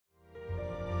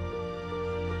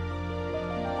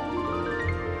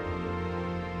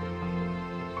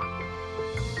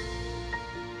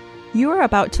You are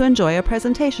about to enjoy a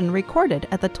presentation recorded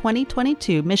at the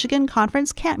 2022 Michigan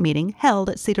Conference Camp Meeting held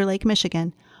at Cedar Lake,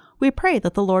 Michigan. We pray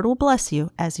that the Lord will bless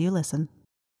you as you listen.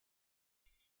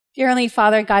 Dear Heavenly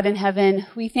Father, God in heaven,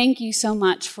 we thank you so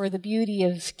much for the beauty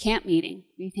of camp meeting.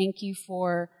 We thank you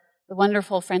for the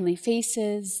wonderful friendly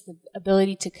faces, the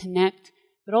ability to connect,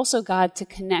 but also, God, to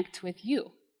connect with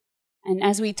you. And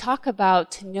as we talk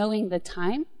about knowing the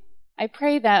time, I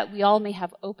pray that we all may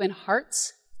have open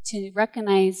hearts to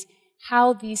recognize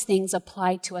how these things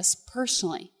apply to us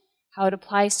personally, how it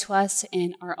applies to us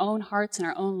in our own hearts and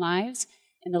our own lives,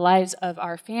 in the lives of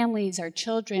our families, our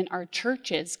children, our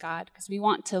churches, God, because we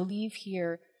want to leave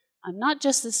here not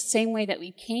just the same way that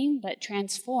we came, but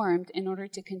transformed in order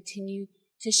to continue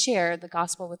to share the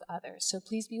gospel with others. So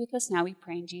please be with us now, we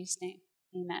pray in Jesus' name.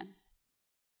 Amen.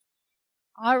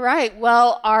 All right,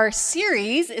 well, our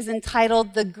series is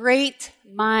entitled The Great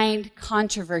Mind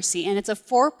Controversy, and it's a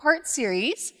 4-part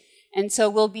series. And so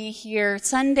we'll be here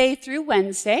Sunday through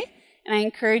Wednesday. And I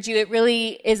encourage you, it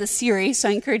really is a series, so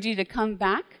I encourage you to come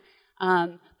back.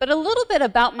 But a little bit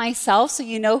about myself so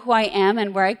you know who I am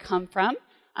and where I come from.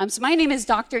 So my name is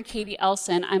Dr. Katie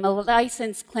Elson. I'm a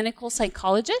licensed clinical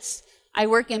psychologist. I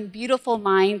work in Beautiful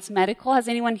Minds Medical. Has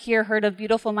anyone here heard of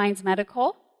Beautiful Minds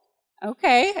Medical?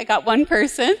 Okay, I got one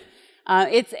person.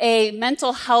 It's a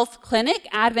mental health clinic,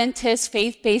 Adventist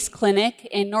faith-based clinic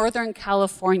in Northern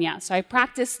California. So I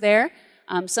practice there.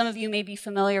 Some of you may be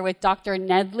familiar with Dr.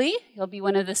 Nedley. He'll be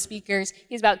one of the speakers.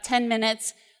 He's about 10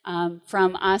 minutes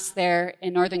from us there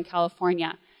in Northern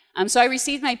California. So I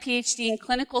received my PhD in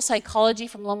clinical psychology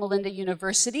from Loma Linda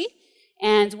University.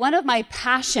 And one of my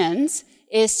passions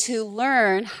is to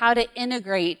learn how to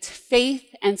integrate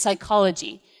faith and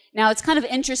psychology. Now, it's kind of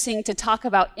interesting to talk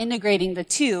about integrating the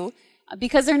two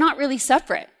because they're not really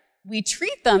separate. We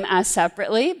treat them as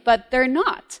separately, but they're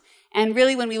not. And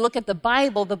really, when we look at the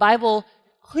Bible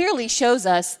clearly shows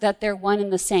us that they're one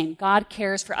and the same. God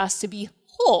cares for us to be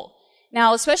whole.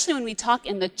 Now, especially when we talk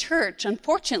in the church,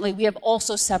 unfortunately, we have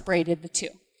also separated the two.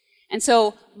 And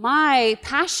so my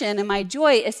passion and my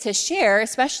joy is to share,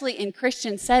 especially in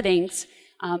Christian settings,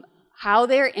 how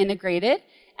they're integrated,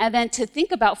 and then to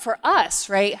think about for us,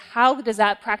 right, how does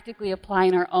that practically apply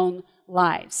in our own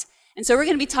lives? And so we're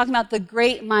going to be talking about the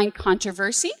Great Mind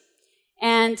Controversy.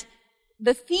 And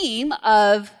the theme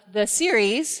of the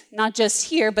series, not just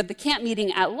here, but the camp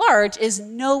meeting at large, is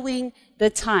knowing the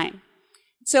time.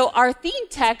 So our theme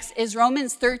text is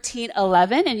Romans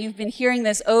 13:11, and you've been hearing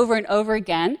this over and over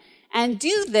again. And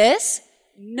do this,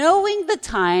 knowing the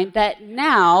time that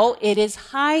now it is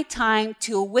high time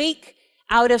to awake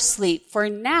out of sleep, for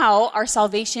now our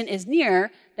salvation is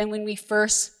nearer than when we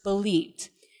first believed.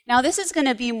 Now, this is going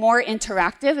to be more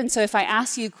interactive, and so if I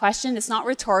ask you a question, it's not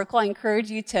rhetorical. I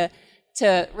encourage you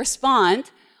to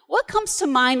respond. What comes to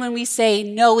mind when we say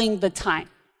knowing the time?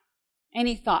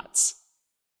 Any thoughts?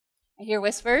 I hear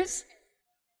whispers.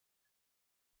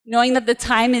 Knowing that the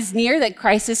time is near, that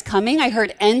Christ is coming. I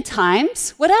heard end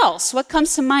times. What else? What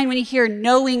comes to mind when you hear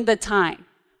knowing the time?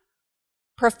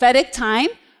 Prophetic time.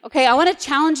 Okay, I want to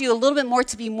challenge you a little bit more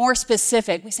to be more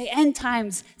specific. We say end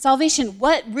times, salvation.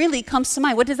 What really comes to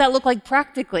mind? What does that look like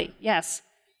practically? Yes.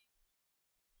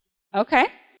 Okay,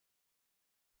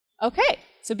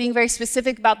 so being very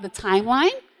specific about the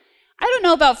timeline. I don't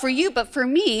know about for you, but for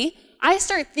me, I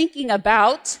start thinking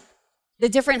about the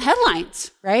different headlines,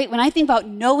 right? When I think about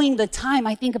knowing the time,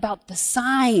 I think about the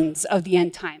signs of the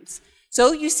end times.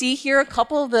 So you see here a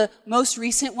couple of the most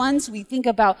recent ones. We think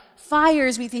about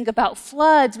fires, we think about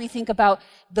floods, we think about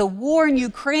the war in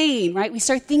Ukraine, right? We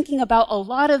start thinking about a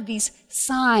lot of these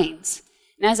signs.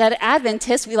 And as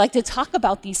Adventists, we like to talk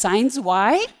about these signs.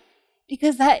 Why?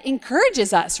 Because that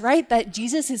encourages us, right? That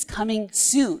Jesus is coming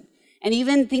soon. And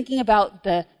even thinking about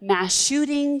the mass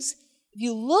shootings, if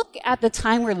you look at the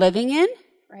time we're living in,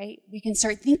 right, we can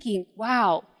start thinking,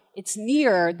 wow, it's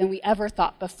nearer than we ever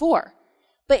thought before.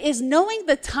 But is knowing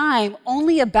the time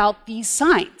only about these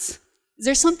signs? Is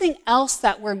there something else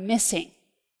that we're missing?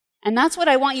 And that's what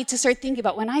I want you to start thinking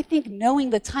about. When I think knowing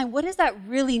the time, what does that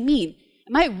really mean?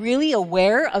 Am I really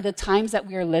aware of the times that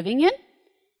we are living in?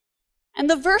 And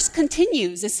the verse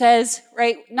continues. It says,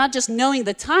 right, not just knowing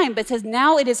the time, but it says,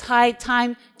 now it is high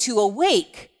time to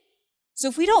awake. So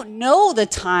if we don't know the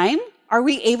time, are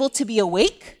we able to be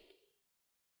awake?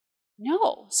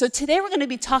 No. So today we're going to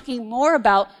be talking more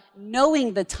about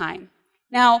knowing the time.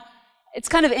 Now, it's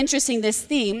kind of interesting, this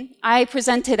theme. I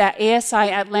presented at ASI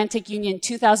Atlantic Union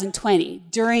 2020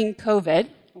 during COVID.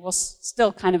 Well,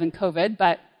 still kind of in COVID,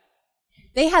 but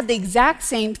they had the exact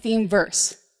same theme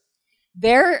verse.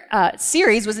 Their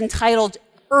series was entitled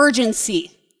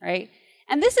Urgency, right?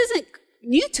 And this isn't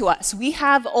new to us. We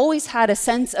have always had a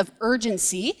sense of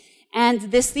urgency,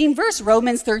 and this theme verse,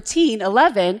 Romans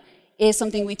 13:11, is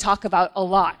something we talk about a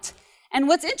lot. And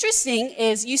what's interesting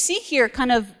is you see here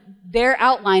kind of their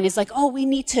outline is like, oh, we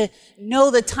need to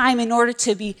know the time in order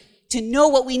to know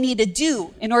what we need to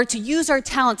do in order to use our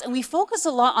talents. And we focus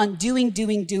a lot on doing.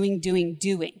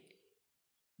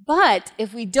 But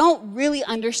if we don't really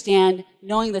understand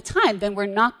knowing the time, then we're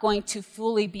not going to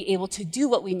fully be able to do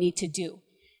what we need to do.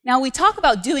 Now, we talk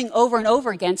about doing over and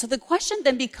over again. So the question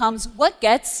then becomes, what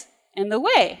gets in the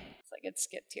way? So I get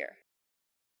skipped here.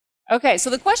 Okay, so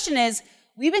the question is,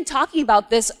 we've been talking about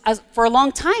this for a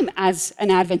long time as an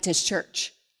Adventist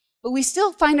church, but we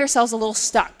still find ourselves a little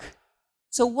stuck.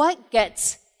 So what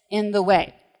gets in the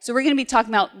way? So we're going to be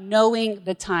talking about knowing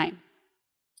the time.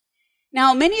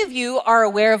 Now, many of you are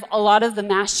aware of a lot of the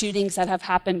mass shootings that have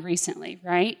happened recently,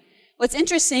 right? What's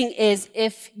interesting is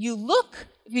if you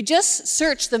just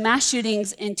search the mass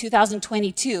shootings in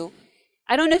 2022,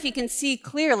 I don't know if you can see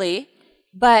clearly,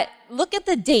 but look at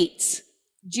the dates.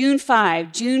 June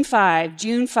 5, June 5,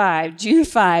 June 5, June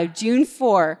 5, June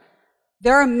 4.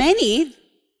 There are many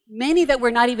that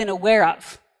we're not even aware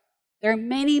of. There are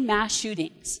many mass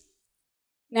shootings.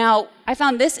 Now, I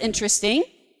found this interesting.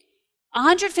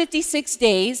 156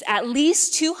 days, at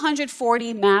least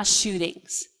 240 mass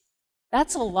shootings.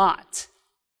 That's a lot.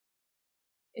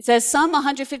 It says some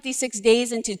 156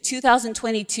 days into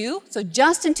 2022, so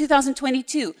just in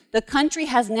 2022, the country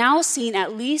has now seen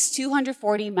at least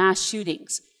 240 mass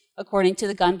shootings, according to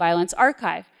the Gun Violence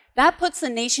Archive. That puts the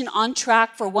nation on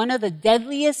track for one of the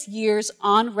deadliest years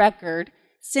on record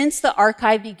since the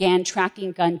archive began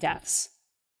tracking gun deaths,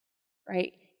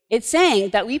 right? It's saying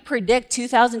that we predict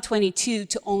 2022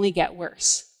 to only get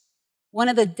worse. One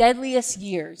of the deadliest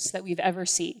years that we've ever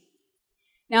seen.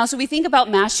 Now, so we think about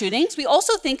mass shootings. We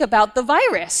also think about the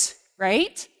virus,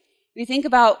 right? We think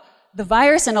about the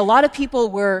virus, and a lot of people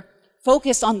were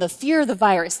focused on the fear of the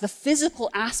virus, the physical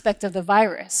aspect of the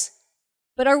virus.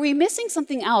 But are we missing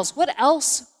something else? What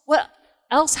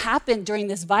else happened during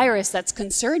this virus that's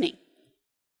concerning?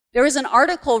 There was an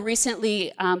article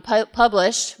recently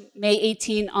published, May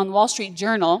 18, on Wall Street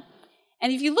Journal.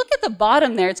 And if you look at the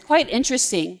bottom there, it's quite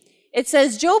interesting. It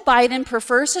says, Joe Biden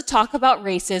prefers to talk about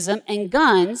racism and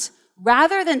guns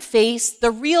rather than face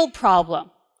the real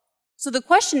problem. So the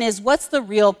question is, what's the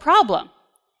real problem?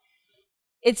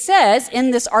 It says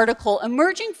in this article,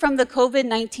 emerging from the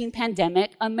COVID-19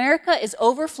 pandemic, America is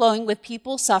overflowing with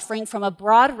people suffering from a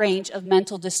broad range of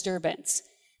mental disturbance.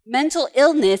 Mental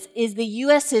illness is the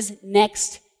U.S.'s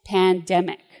next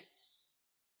pandemic.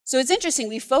 So it's interesting,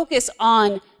 we focus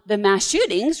on the mass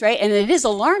shootings, right? And it is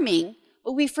alarming,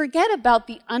 but we forget about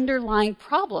the underlying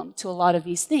problem to a lot of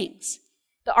these things.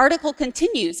 The article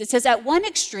continues. It says, at one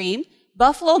extreme,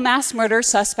 Buffalo mass murder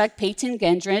suspect Peyton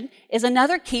Gendron is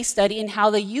another case study in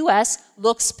how the U.S.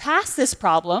 looks past this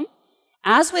problem.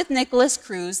 As with Nicholas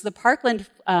Cruz, the Parkland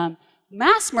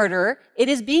mass murderer, it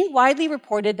is being widely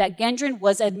reported that Gendron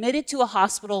was admitted to a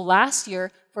hospital last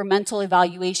year for mental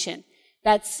evaluation,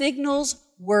 that signals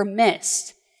were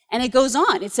missed. And it goes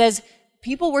on. It says,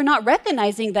 people were not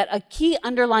recognizing that a key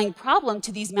underlying problem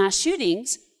to these mass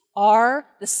shootings are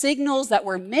the signals that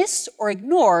were missed or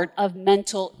ignored of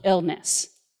mental illness.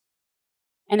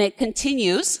 And it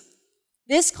continues,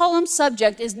 this column's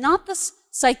subject is not the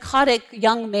psychotic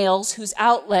young males whose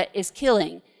outlet is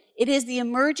killing. It is the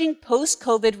emerging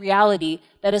post-COVID reality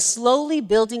that a slowly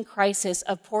building crisis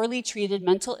of poorly treated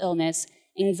mental illness,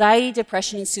 anxiety,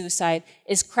 depression, and suicide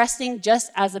is cresting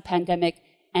just as the pandemic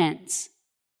ends.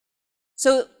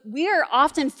 So we are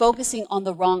often focusing on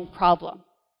the wrong problem.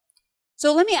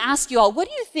 So let me ask you all, what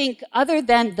do you think, other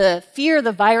than the fear of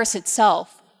the virus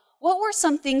itself, what were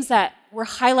some things that were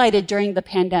highlighted during the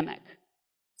pandemic?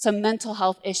 Some mental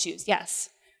health issues, yes.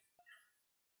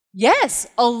 Yes,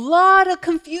 a lot of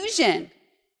confusion.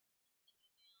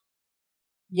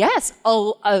 Yes,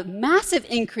 a massive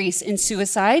increase in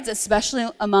suicides, especially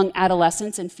among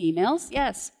adolescents and females,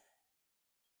 yes.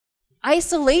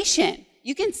 Isolation.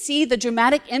 You can see the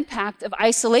dramatic impact of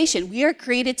isolation. We are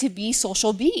created to be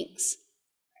social beings.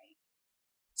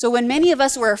 So when many of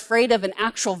us were afraid of an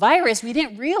actual virus, we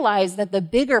didn't realize that the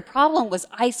bigger problem was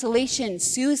isolation,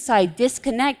 suicide,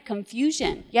 disconnect,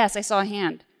 confusion. Yes, I saw a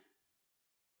hand.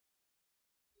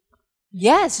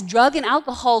 Yes, drug and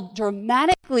alcohol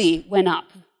dramatically went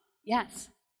up. Yes.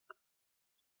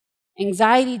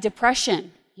 Anxiety,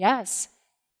 depression. Yes.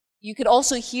 You could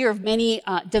also hear of many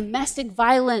domestic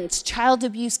violence, child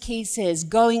abuse cases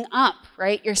going up,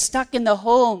 right? You're stuck in the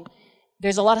home.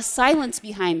 There's a lot of silence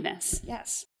behind this.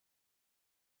 Yes.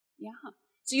 Yeah.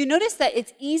 So you notice that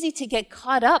it's easy to get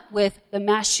caught up with the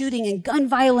mass shooting and gun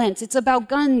violence. It's about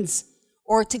guns.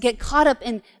 Or to get caught up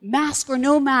in mask or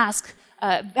no mask,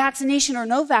 vaccination or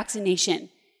no vaccination.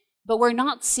 But we're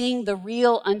not seeing the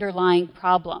real underlying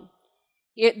problem.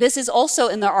 This is also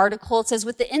in the article. It says,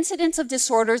 with the incidence of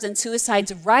disorders and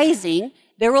suicides rising,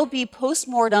 there will be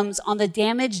postmortems on the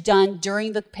damage done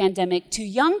during the pandemic to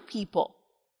young people.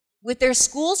 With their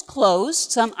schools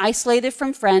closed, some isolated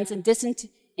from friends and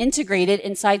disintegrated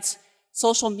inside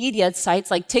social media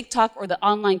sites like TikTok or the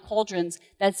online cauldrons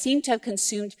that seem to have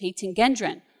consumed Peyton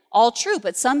Gendron. All true,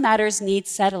 but some matters need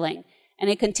settling. And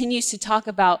it continues to talk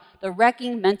about the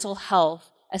wrecking mental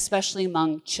health, especially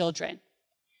among children.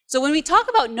 So when we talk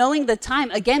about knowing the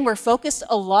time, again, we're focused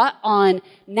a lot on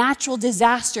natural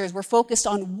disasters. We're focused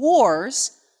on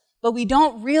wars, but we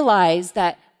don't realize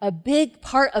that a big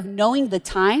part of knowing the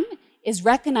time is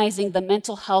recognizing the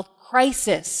mental health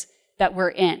crisis that we're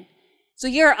in. So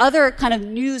here are other kind of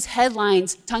news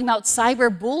headlines talking about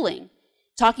cyberbullying,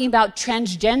 talking about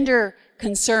transgender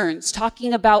concerns,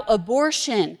 talking about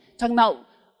abortion, talking about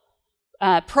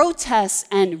protests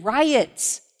and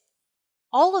riots.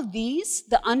 All of these,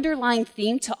 the underlying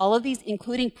theme to all of these,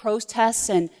 including protests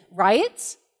and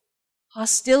riots,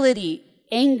 hostility,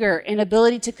 anger,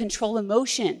 inability to control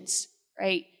emotions,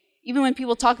 right? Even when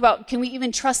people talk about, can we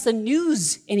even trust the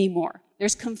news anymore?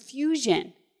 There's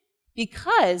confusion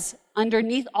because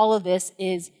underneath all of this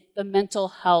is the mental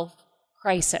health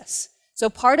crisis. So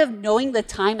part of knowing the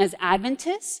time as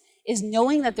Adventists is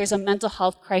knowing that there's a mental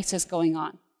health crisis going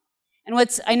on.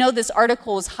 And I know this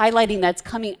article is highlighting that's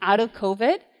coming out of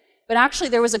COVID, but actually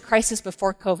there was a crisis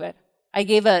before COVID. I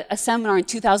gave a seminar in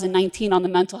 2019 on the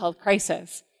mental health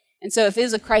crisis. And so if it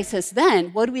was a crisis then,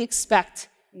 what do we expect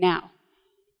now?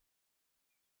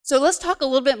 So let's talk a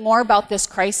little bit more about this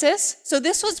crisis. So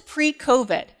this was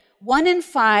pre-COVID. 1 in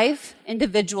 5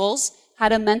 individuals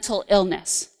had a mental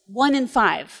illness. 1 in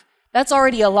 5. That's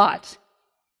already a lot.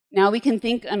 Now we can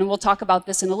think, and we'll talk about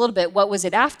this in a little bit, what was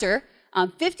it after?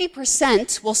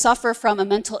 50% will suffer from a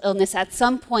mental illness at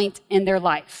some point in their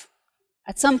life.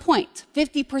 At some point,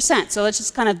 50%. So let's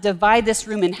just kind of divide this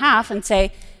room in half and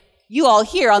say, you all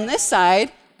here on this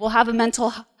side will have a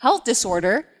mental health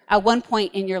disorder at one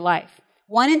point in your life.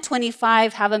 1 in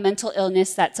 25 have a mental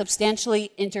illness that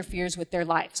substantially interferes with their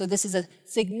life. So this is a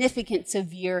significant,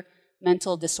 severe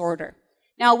mental disorder.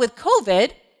 Now with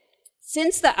COVID,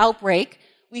 since the outbreak,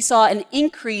 we saw an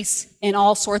increase in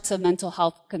all sorts of mental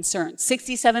health concerns.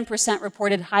 67%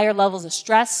 reported higher levels of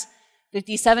stress,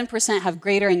 57% have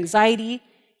greater anxiety,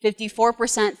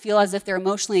 54% feel as if they're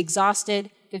emotionally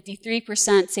exhausted,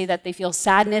 53% say that they feel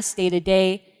sadness day to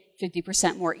day,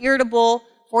 50% more irritable,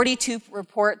 42%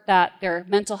 report that their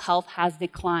mental health has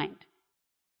declined.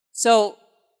 So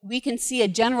we can see a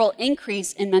general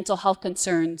increase in mental health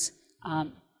concerns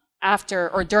after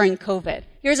or during COVID.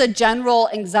 Here's a general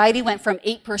anxiety went from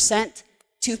 8%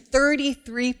 to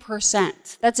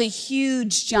 33%. That's a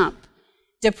huge jump.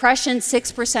 Depression,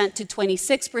 6% to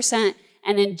 26%.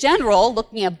 And in general,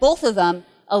 looking at both of them,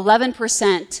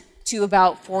 11% to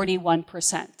about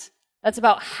 41%. That's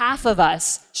about half of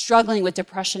us struggling with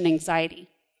depression and anxiety.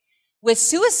 With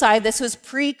suicide, this was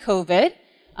pre-COVID.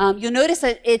 You'll notice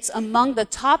that it's among the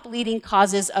top leading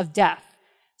causes of death.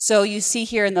 So you see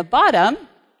here in the bottom,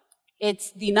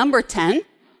 it's the number 10,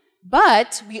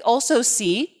 but we also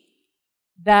see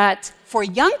that for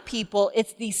young people,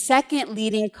 it's the second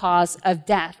leading cause of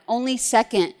death, only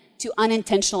second to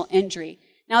unintentional injury.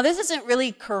 Now, this isn't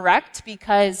really correct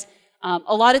because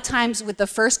a lot of times with the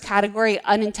first category,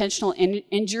 unintentional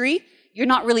injury, you're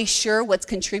not really sure what's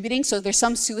contributing. So there's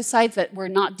some suicides that were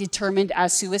not determined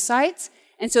as suicides.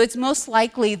 And so it's most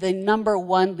likely the number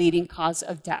 1 leading cause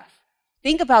of death.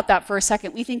 Think about that for a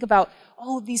second. We think about,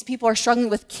 these people are struggling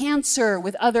with cancer,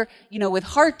 with other, with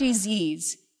heart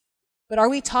disease. But are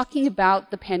we talking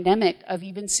about the pandemic of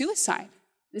even suicide?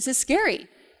 This is scary,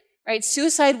 right?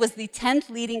 Suicide was the 10th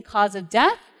leading cause of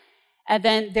death. And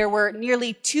then there were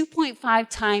nearly 2.5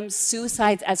 times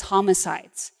suicides as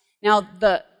homicides. Now,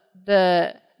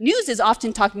 the news is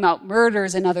often talking about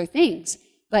murders and other things,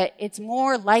 but it's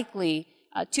more likely,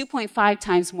 2.5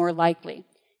 times more likely.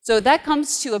 So that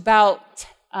comes to about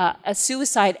a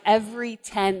suicide every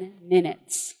 10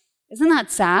 minutes. Isn't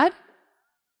that sad?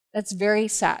 That's very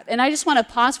sad. And I just want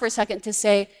to pause for a second to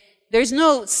say there's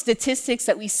no statistics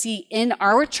that we see in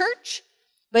our church,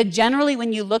 but generally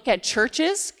when you look at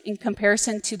churches in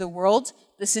comparison to the world,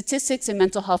 the statistics in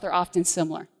mental health are often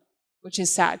similar, which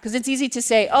is sad. Because it's easy to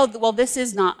say, this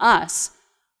is not us.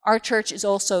 Our church is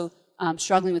also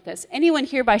struggling with this. Anyone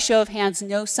here by show of hands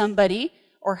know somebody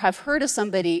or have heard of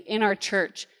somebody in our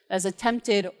church has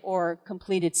attempted or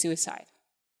completed suicide.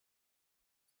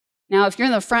 Now, if you're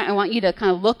in the front, I want you to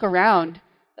kind of look around.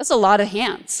 That's a lot of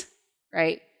hands,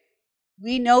 right?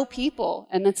 We know people,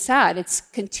 and that's sad. It's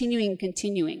continuing.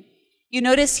 You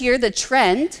notice here the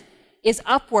trend is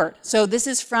upward. So this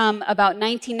is from about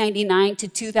 1999 to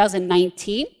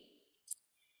 2019.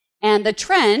 And the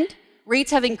trend,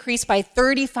 rates have increased by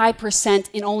 35%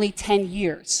 in only 10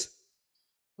 years.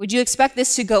 Would you expect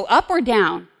this to go up or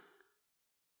down?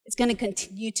 It's going to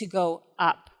continue to go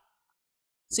up.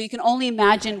 So you can only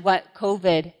imagine what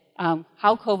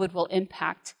how COVID will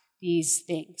impact these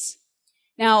things.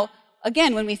 Now,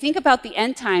 again, when we think about the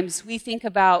end times, we think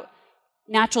about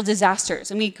natural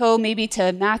disasters. And we go maybe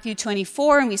to Matthew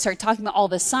 24 and we start talking about all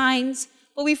the signs.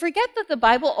 But we forget that the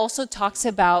Bible also talks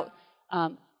about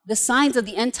the signs of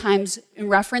the end times in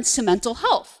reference to mental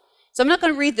health. So I'm not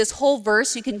going to read this whole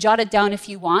verse. You can jot it down if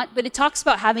you want. But it talks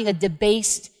about having a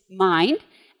debased mind.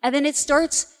 And then it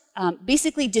starts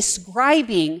basically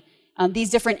describing these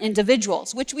different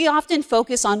individuals, which we often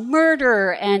focus on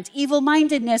murder and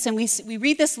evil-mindedness. And we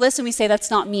read this list and we say, that's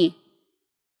not me.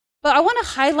 But I want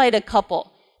to highlight a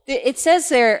couple. It says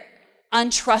they're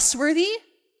untrustworthy,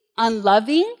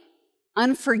 unloving,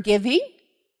 unforgiving,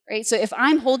 right? So if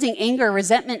I'm holding anger or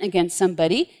resentment against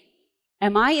somebody,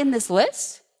 am I in this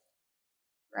list?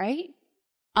 Right?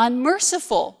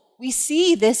 Unmerciful. We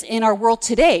see this in our world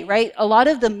today, right? A lot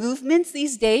of the movements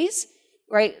these days,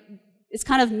 right? It's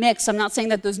kind of mixed. I'm not saying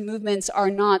that those movements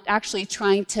are not actually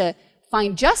trying to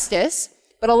find justice,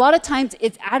 but a lot of times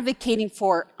it's advocating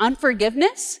for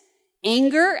unforgiveness,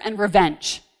 anger, and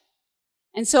revenge.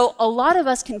 And so a lot of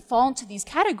us can fall into these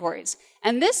categories.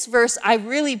 And this verse I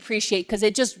really appreciate because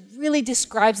it just really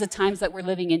describes the times that we're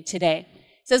living in today.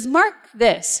 It says, mark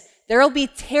this, there will be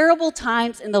terrible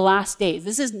times in the last days.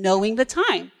 This is knowing the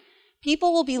time.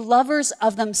 People will be lovers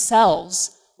of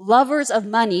themselves, lovers of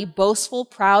money, boastful,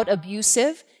 proud,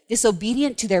 abusive,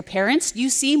 disobedient to their parents. Do you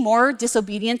see more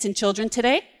disobedience in children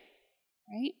today?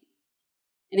 Right?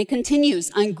 And it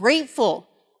continues, ungrateful,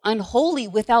 unholy,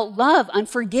 without love,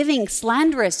 unforgiving,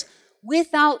 slanderous,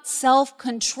 without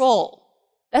self-control.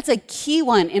 That's a key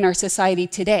one in our society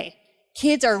today.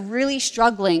 Kids are really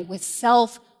struggling with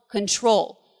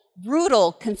self-control.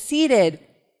 Brutal, conceited.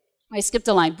 I skipped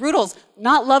a line. Brutals,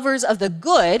 not lovers of the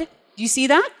good. Do you see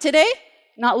that today?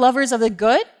 Not lovers of the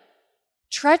good.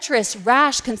 Treacherous,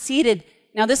 rash, conceited.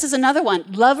 Now this is another one.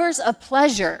 Lovers of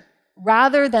pleasure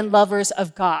rather than lovers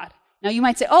of God. Now you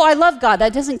might say, oh, I love God.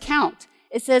 That doesn't count.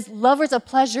 It says lovers of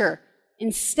pleasure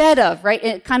instead of, right?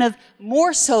 It kind of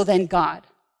more so than God.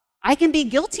 I can be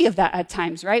guilty of that at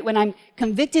times, right? When I'm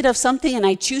convicted of something and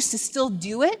I choose to still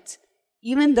do it,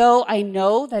 even though I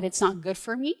know that it's not good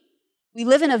for me. We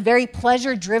live in a very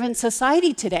pleasure-driven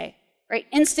society today, right?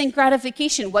 Instant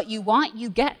gratification. What you want, you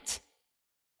get,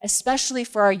 especially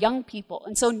for our young people.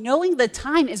 And so knowing the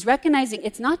time is recognizing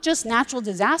it's not just natural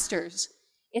disasters.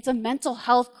 It's a mental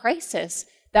health crisis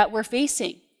that we're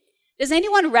facing. Does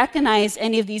anyone recognize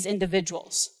any of these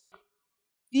individuals?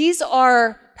 These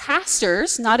are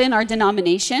pastors, not in our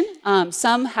denomination.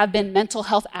 Some have been mental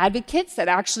health advocates that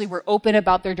actually were open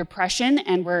about their depression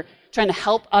and were trying to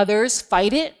help others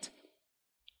fight it.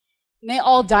 And they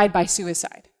all died by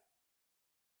suicide,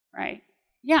 right?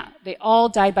 Yeah, they all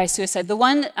died by suicide. The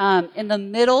one in the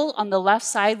middle on the left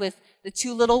side with the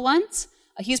two little ones,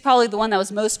 he's probably the one that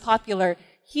was most popular.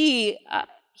 He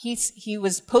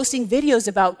was posting videos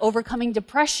about overcoming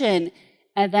depression,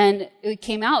 and then it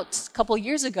came out a couple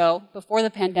years ago, before the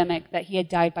pandemic, that he had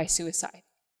died by suicide.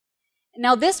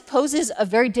 Now, this poses a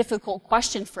very difficult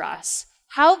question for us.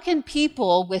 How can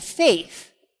people with faith,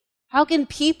 how can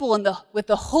people with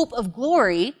the hope of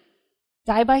glory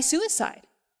die by suicide?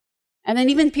 And then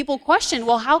even people question,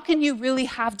 well, how can you really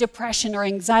have depression or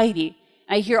anxiety?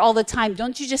 I hear all the time,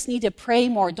 don't you just need to pray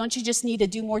more? Don't you just need to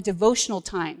do more devotional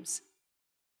times?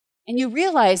 And you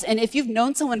realize, and if you've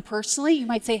known someone personally, you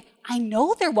might say, I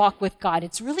know their walk with God.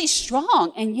 It's really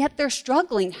strong, and yet they're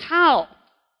struggling. How?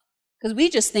 Because we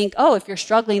just think, oh, if you're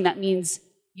struggling, that means,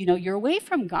 you're away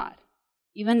from God.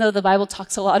 Even though the Bible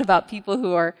talks a lot about people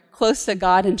who are close to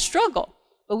God and struggle.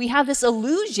 But we have this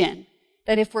illusion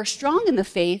that if we're strong in the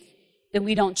faith, then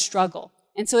we don't struggle.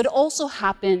 And so it also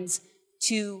happens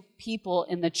to people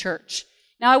in the church.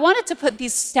 Now, I wanted to put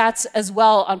these stats as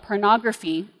well on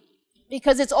pornography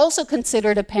because it's also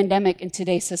considered a pandemic in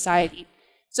today's society.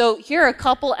 So here are a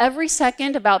couple. Every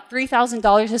second, about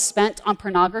 $3,000 is spent on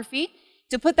pornography.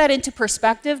 To put that into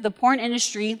perspective, the porn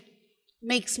industry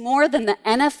makes more than the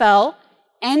NFL,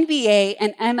 NBA,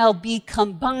 and MLB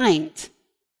combined.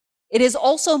 It is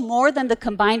also more than the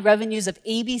combined revenues of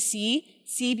ABC,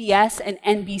 CBS, and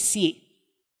NBC.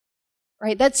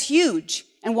 right? That's huge.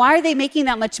 And why are they making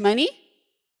that much money?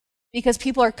 Because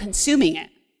people are consuming it.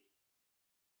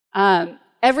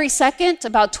 Every second,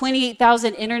 about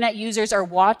 28,000 internet users are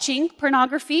watching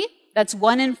pornography. That's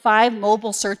 1 in 5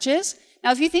 mobile searches.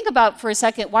 Now, if you think about for a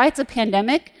second why it's a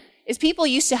pandemic, is people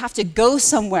used to have to go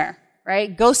somewhere,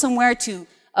 right? Go somewhere to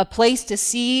a place to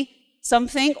see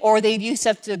something, or they used to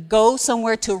have to go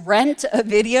somewhere to rent a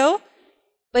video.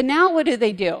 But now what do?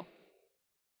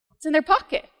 It's in their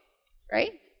pocket,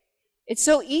 right? It's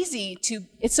so easy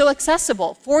it's so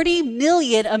accessible. 40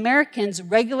 million Americans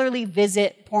regularly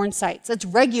visit porn sites. That's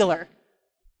regular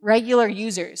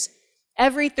users.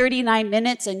 Every 39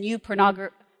 minutes, a new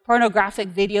pornographic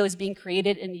video is being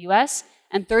created in the US,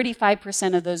 and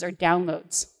 35% of those are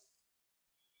downloads.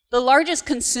 The largest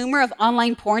consumer of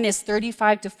online porn is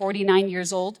 35 to 49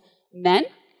 years old men.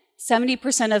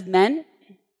 70% of men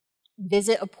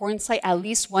visit a porn site at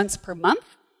least once per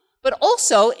month. But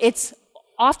also, it's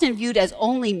often viewed as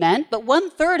only men, but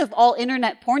 1/3 of all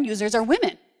internet porn users are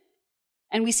women.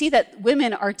 And we see that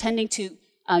women are tending to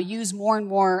use more and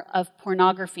more of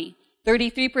pornography.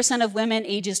 33% of women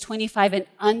ages 25 and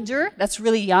under, that's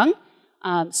really young,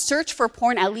 search for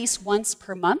porn at least once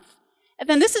per month. And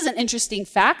then this is an interesting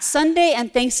fact. Sunday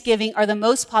and Thanksgiving are the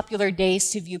most popular days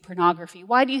to view pornography.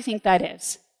 Why do you think that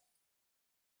is?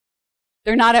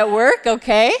 They're not at work,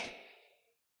 okay?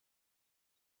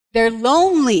 They're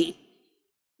lonely.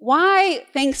 Why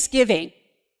Thanksgiving?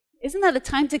 Isn't that a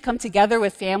time to come together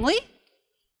with family?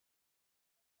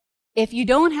 If you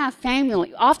don't have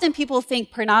family, often people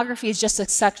think pornography is just a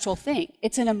sexual thing.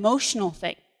 It's an emotional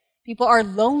thing. People are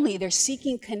lonely. They're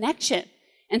seeking connection.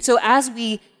 And so as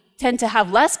we tend to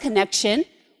have less connection,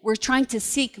 we're trying to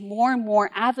seek more and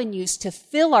more avenues to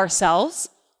fill ourselves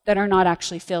that are not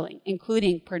actually filling,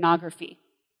 including pornography.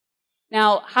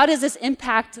 Now, how does this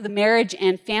impact the marriage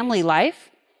and family life?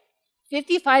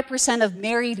 55% of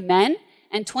married men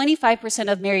and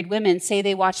 25% of married women say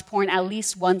they watch porn at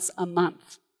least once a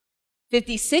month.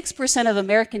 56% of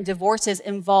American divorces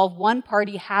involve one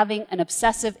party having an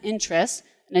obsessive interest,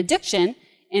 an addiction,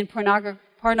 in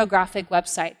pornographic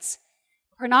websites.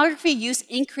 Pornography use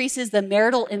increases the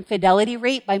marital infidelity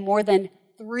rate by more than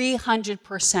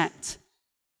 300%.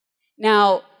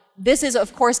 Now, this is,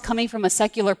 of course, coming from a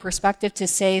secular perspective to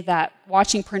say that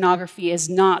watching pornography is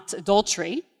not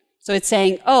adultery. So it's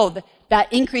saying,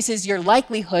 that increases your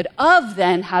likelihood of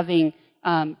then having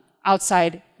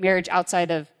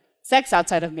sex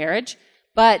outside of marriage.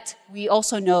 But we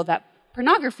also know that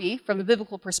pornography, from a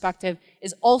biblical perspective,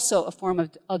 is also a form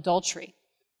of adultery.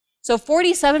 So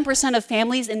 47% of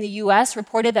families in the US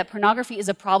reported that pornography is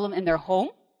a problem in their home.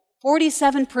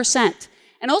 47%.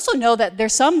 And also know that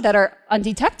there's some that are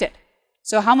undetected.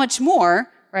 So how much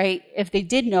more, right, if they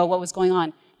did know what was going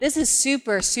on? This is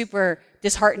super, super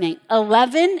disheartening.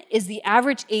 11 is the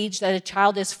average age that a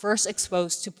child is first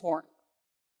exposed to porn.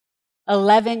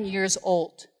 11 years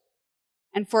old.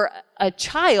 And for a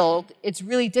child, it's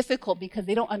really difficult because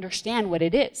they don't understand what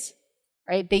it is,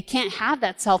 right? They can't have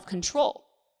that self-control.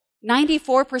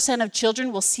 94% of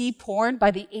children will see porn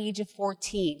by the age of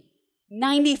 14.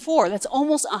 94, that's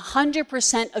almost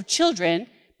 100% of children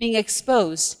being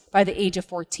exposed by the age of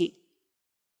 14.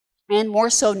 And more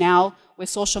so now with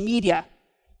social media.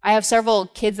 I have several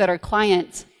kids that are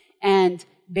clients, and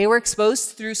they were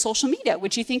exposed through social media,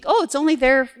 which you think, it's only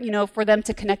there, for them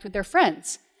to connect with their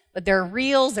friends. But there are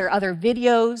reels, there are other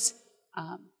videos,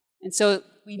 and so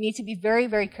we need to be very,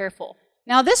 very careful.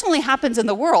 Now, this only happens in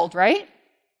the world, right?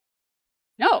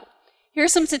 No.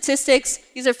 Here's some statistics.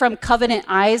 These are from Covenant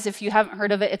Eyes. If you haven't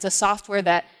heard of it, it's a software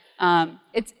that,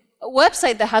 it's a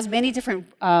website that has many different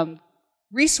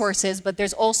resources, but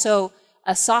there's also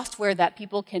a software that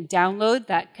people can download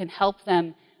that can help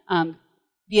them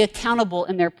be accountable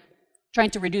in their trying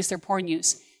to reduce their porn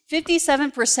use.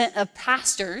 57% of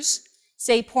pastors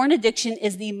say porn addiction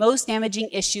is the most damaging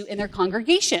issue in their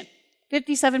congregation.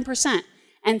 57%.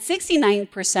 And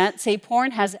 69% say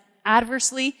porn has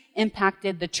adversely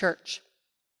impacted the church.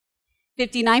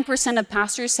 59% of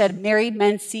pastors said married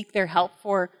men seek their help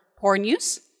for porn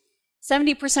use.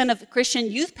 70% of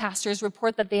Christian youth pastors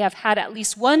report that they have had at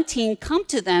least one teen come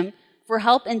to them for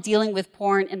help in dealing with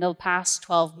porn in the past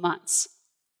 12 months.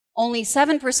 Only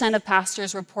 7% of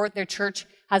pastors report their church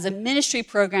has a ministry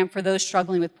program for those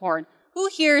struggling with porn. Who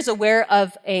here is aware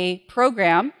of a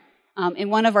program in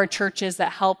one of our churches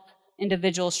that help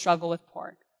individuals struggle with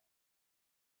porn?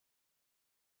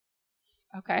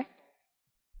 Okay.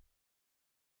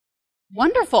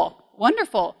 Wonderful,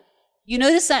 wonderful. You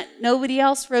notice that nobody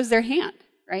else rose their hand,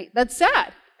 right? That's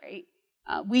sad, right?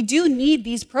 We do need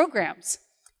these programs.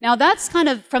 Now, that's kind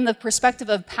of from the perspective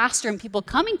of pastor and people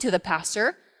coming to the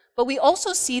pastor, but we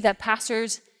also see that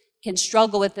pastors can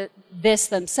struggle with this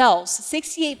themselves.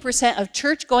 68% of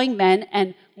church-going men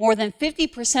and more than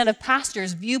 50% of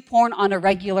pastors view porn on a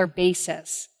regular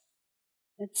basis.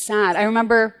 It's sad. I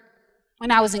remember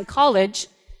when I was in college,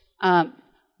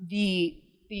 the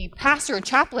pastor or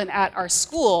chaplain at our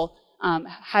school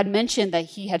had mentioned that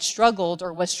he had struggled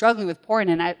or was struggling with porn,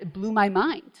 and it blew my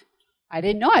mind. I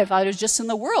didn't know. I thought it was just in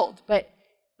the world. But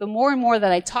the more and more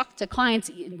that I talk to clients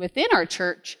within our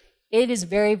church, it is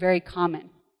very, very common.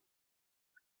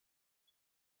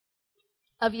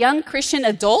 Of young Christian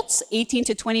adults, 18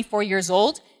 to 24 years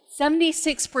old,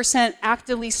 76%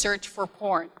 actively search for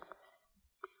porn.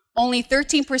 Only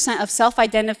 13% of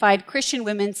self-identified Christian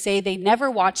women say they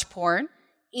never watch porn.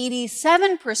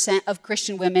 87% of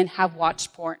Christian women have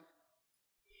watched porn.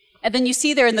 And then you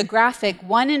see there in the graphic,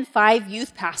 1 in 5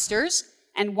 youth pastors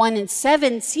and 1 in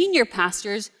 7 senior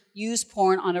pastors use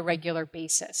porn on a regular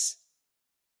basis.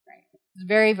 Right? It's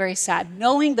very, very sad.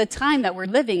 Knowing the time that we're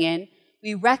living in,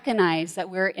 we recognize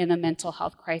that we're in a mental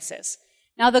health crisis.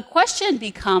 Now, the question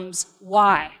becomes,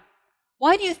 why?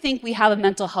 Why do you think we have a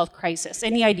mental health crisis?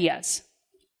 Any ideas?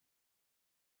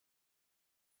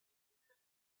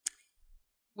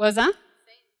 What was that?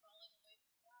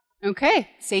 Okay,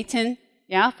 Satan,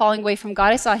 falling away from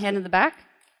God. I saw a hand in the back.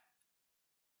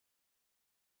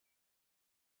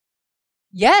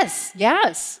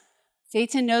 Yes.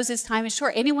 Satan knows his time is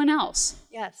short. Anyone else?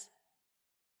 Yes.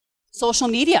 Social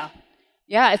media.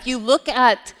 Yeah, if you look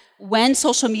at when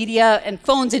social media and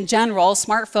phones in general,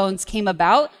 smartphones came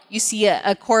about, you see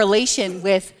a correlation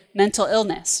with mental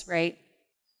illness, right?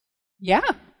 Yeah,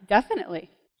 definitely.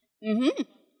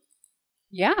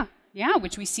 Yeah,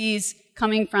 which we see is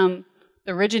coming from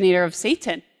the originator of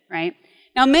Satan, right?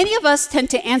 Now, many of us tend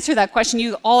to answer that question.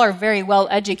 You all are very well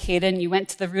educated, and you went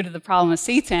to the root of the problem of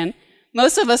Satan.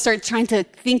 Most of us are trying to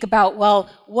think about, well,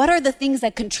 what are the things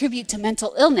that contribute to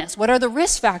mental illness? What are the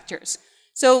risk factors?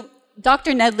 So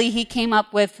Dr. Nedley, he came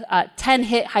up with a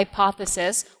 10-hit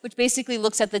hypothesis, which basically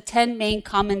looks at the 10 main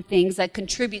common things that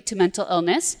contribute to mental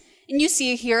illness. And you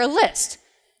see here a list.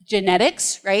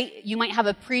 Genetics, right? You might have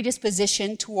a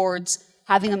predisposition towards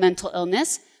having a mental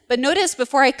illness. But notice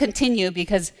before I continue,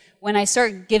 because when I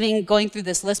start going through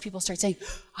this list, people start saying,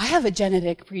 I have a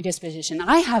genetic predisposition.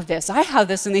 I have this,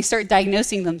 and they start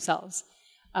diagnosing themselves.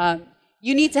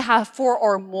 You need to have 4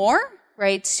 or more,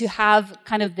 right, to have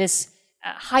kind of this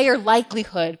higher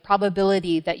likelihood,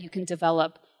 probability that you can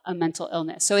develop a mental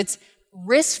illness. So it's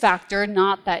risk factor,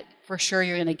 not that for sure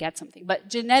you're going to get something. But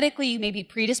genetically, you may be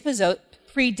predisposed.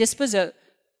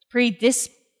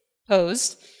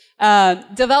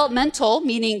 Developmental,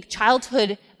 meaning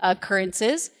childhood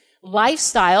occurrences.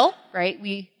 Lifestyle, right?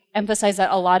 We emphasize that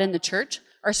a lot in the church.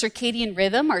 Our circadian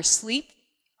rhythm, our sleep,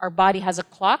 our body has a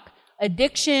clock.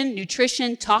 Addiction,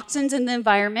 nutrition, toxins in the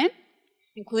environment,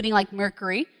 including like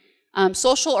mercury.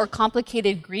 Social or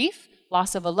complicated grief,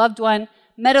 loss of a loved one,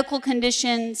 medical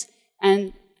conditions,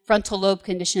 and frontal lobe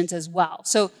conditions as well.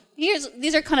 So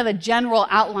these are kind of a general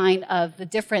outline of the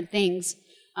different things.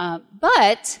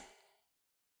 But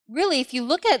really, if you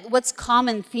look at what's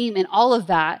common theme in all of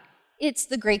that, it's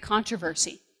the great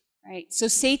controversy, right? So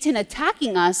Satan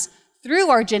attacking us through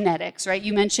our genetics, right?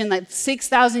 You mentioned like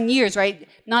 6,000 years, right?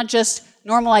 Not just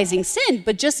normalizing sin,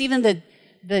 but just even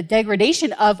the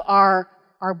degradation of our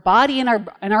body and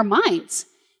our minds.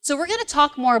 So we're going to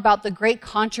talk more about the great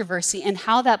controversy and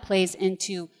how that plays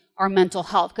into our mental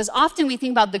health. Because often we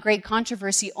think about the great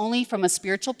controversy only from a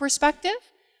spiritual perspective,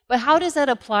 but how does that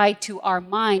apply to our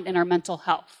mind and our mental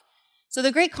health? So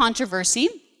the great controversy,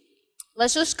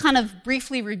 let's just kind of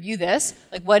briefly review this.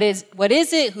 Like what is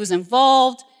it? Who's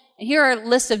involved? And here are a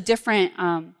list of different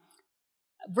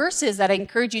verses that I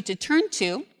encourage you to turn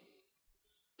to.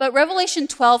 But Revelation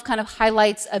 12 kind of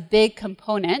highlights a big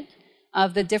component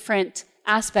of the different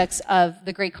aspects of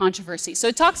the great controversy. So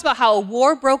it talks about how a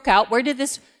war broke out. Where did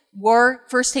this war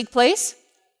first take place?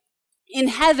 In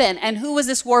heaven. And who was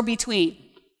this war between?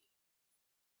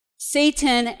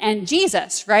 Satan and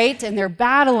Jesus, right? And they're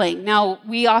battling. Now,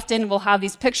 we often will have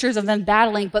these pictures of them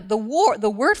battling, but the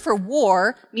word for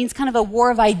war means kind of a war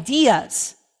of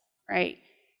ideas, right?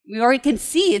 We already can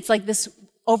see it's like this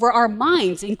over our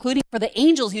minds, including for the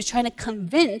angels, he was trying to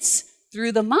convince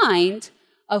through the mind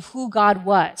of who God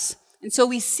was. And so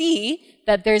we see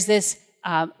that there's this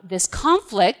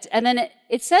conflict, and then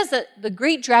it says that the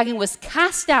great dragon was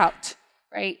cast out,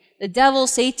 right? The devil,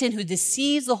 Satan, who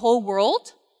deceives the whole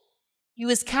world, he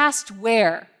was cast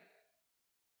where?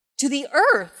 To the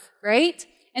earth, right?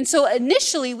 And so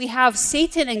initially we have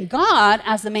Satan and God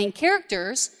as the main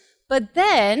characters, But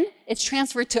then it's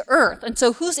transferred to earth. And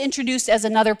so who's introduced as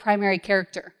another primary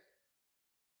character?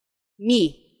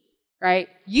 Me, right?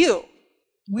 You.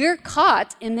 We're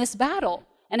caught in this battle.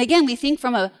 And again, we think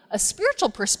from a spiritual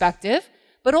perspective,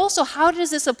 but also how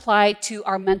does this apply to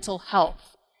our mental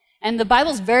health? And the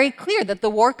Bible's very clear that the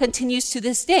war continues to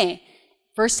this day.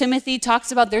 1 Timothy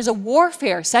talks about there's a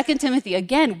warfare. 2 Timothy,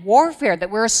 again, warfare,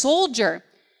 that we're a soldier.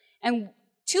 And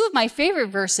two of my favorite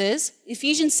verses,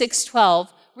 Ephesians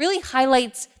 6:12, really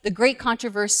highlights the great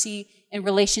controversy in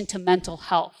relation to mental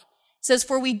health. It says,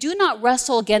 "For we do not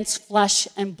wrestle against flesh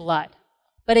and blood,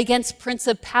 but against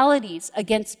principalities,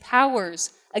 against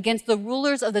powers, against the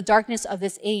rulers of the darkness of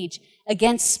this age,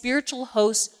 against spiritual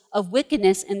hosts of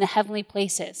wickedness in the heavenly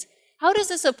places." How does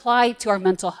this apply to our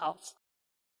mental health?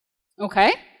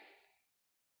 Okay?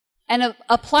 And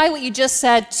apply what you just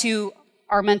said to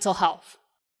our mental health.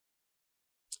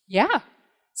 Yeah.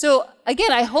 So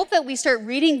again, I hope that we start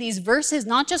reading these verses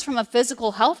not just from a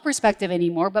physical health perspective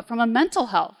anymore, but from a mental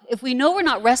health. If we know we're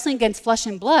not wrestling against flesh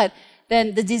and blood,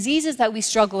 then the diseases that we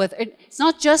struggle with, it's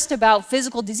not just about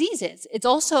physical diseases. It's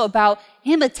also about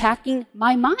him attacking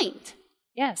my mind.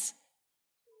 Yes.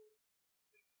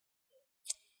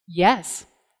 Yes.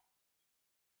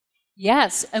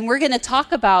 Yes. And we're going to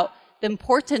talk about the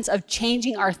importance of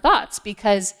changing our thoughts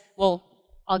because, well,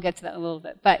 I'll get to that in a little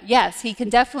bit. But yes, he can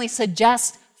definitely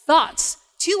suggest thoughts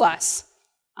to us.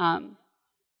 What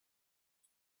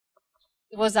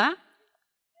was that?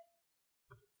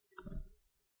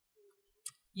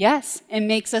 Yes, it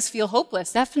makes us feel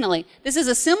hopeless, definitely. This is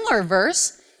a similar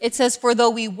verse. It says, "For though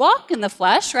we walk in the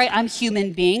flesh," right? I'm a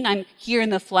human being. I'm here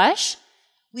in the flesh.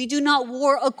 "We do not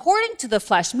war according to the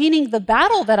flesh," meaning the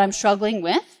battle that I'm struggling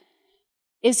with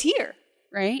is here,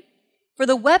 right? "For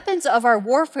the weapons of our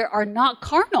warfare are not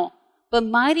carnal, but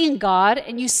mighty in God."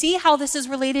 And you see how this is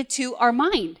related to our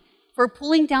mind. "For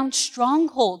pulling down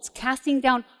strongholds, casting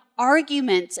down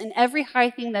arguments, and every high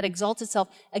thing that exalts itself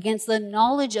against the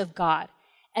knowledge of God."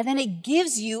 And then it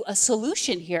gives you a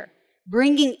solution here,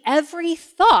 bringing every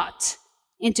thought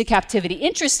into captivity.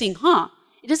 Interesting, huh?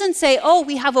 It doesn't say, oh,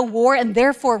 we have a war and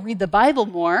therefore read the Bible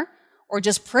more or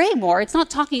just pray more. It's not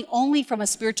talking only from a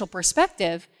spiritual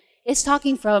perspective. It's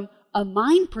talking from a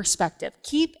mind perspective.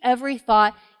 Keep every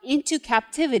thought into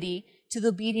captivity to the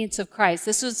obedience of Christ.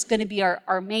 This is going to be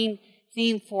our main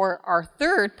theme for our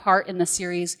third part in the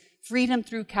series, Freedom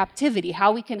Through Captivity,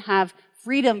 how we can have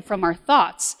freedom from our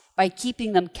thoughts by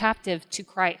keeping them captive to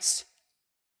Christ.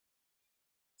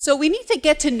 So we need to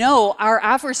get to know our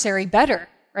adversary better,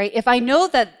 right? If I know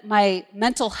that my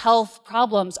mental health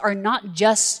problems are not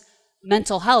just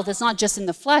mental health, it's not just in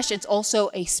the flesh, it's also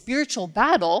a spiritual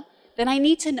battle, then I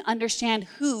need to understand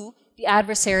who the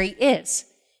adversary is.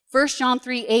 1 John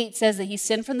 3:8 says that he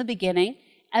sinned from the beginning.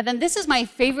 And then this is my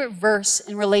favorite verse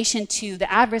in relation to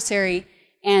the adversary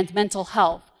and mental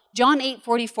health. John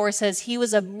 8:44 says he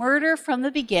was a murderer from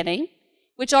the beginning,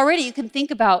 which already you can think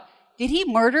about, did he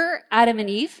murder Adam and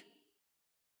Eve?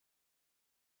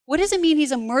 What does it mean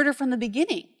he's a murderer from the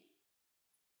beginning?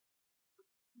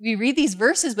 We read these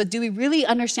verses, but do we really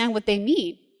understand what they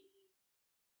mean?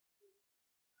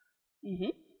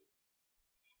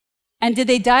 And did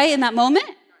they die in that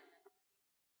moment?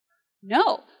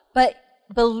 No. But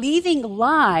believing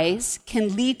lies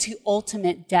can lead to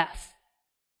ultimate death.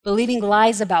 Believing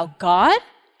lies about God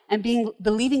and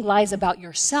believing lies about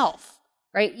yourself,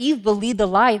 right? Eve believed the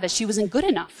lie that she wasn't good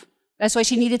enough. That's why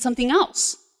she needed something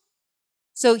else.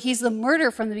 So he's the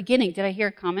murderer from the beginning. Did I hear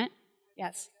a comment?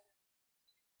 Yes.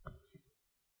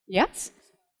 Yes?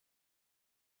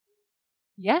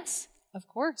 Yes, of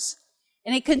course.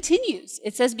 And it continues.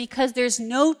 It says, because there's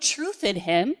no truth in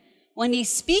him, when he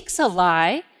speaks a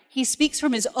lie, he speaks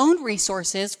from his own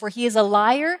resources, for he is a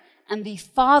liar and the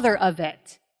father of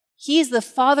it. He is the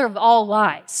father of all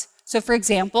lies. So for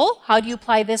example, how do you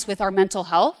apply this with our mental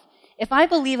health? If I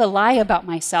believe a lie about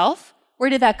myself, where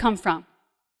did that come from?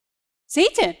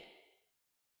 Satan.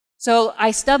 So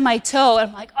I stub my toe and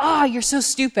I'm like, oh, you're so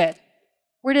stupid.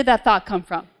 Where did that thought come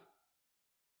from?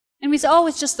 And we say, oh,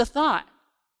 it's just a thought.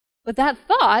 But that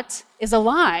thought is a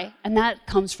lie, and that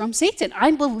comes from Satan.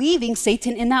 I'm believing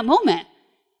Satan in that moment.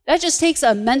 That just takes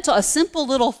a simple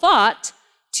little thought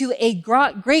to a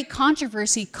great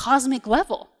controversy, cosmic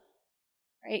level.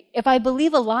 Right? If I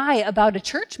believe a lie about a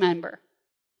church member,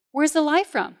 where's the lie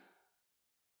from?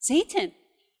 Satan.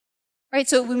 Right?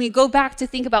 So when we go back to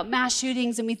think about mass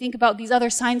shootings and we think about these other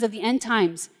signs of the end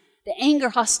times, the anger,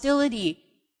 hostility,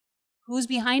 who's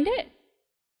behind it?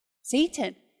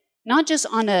 Satan. Not just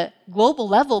on a global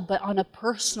level, but on a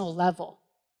personal level.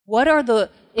 What are the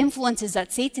influences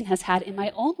that Satan has had in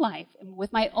my own life and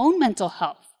with my own mental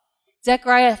health?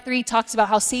 Zechariah 3 talks about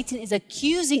how Satan is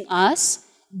accusing us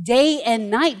day and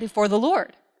night before the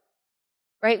Lord.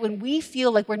 Right? When we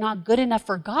feel like we're not good enough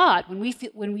for God, when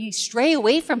we stray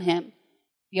away from him,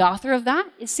 the author of that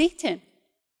is Satan.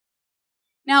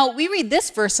 Now, we read this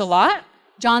verse a lot,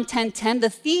 John 10:10, the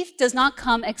thief does not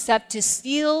come except to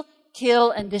steal,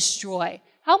 kill, and destroy.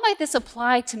 How might this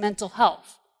apply to mental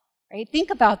health? Right?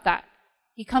 Think about that.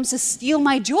 He comes to steal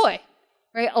my joy.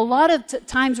 Right? A lot of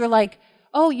times we're like,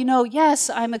 oh, yes,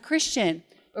 I'm a Christian,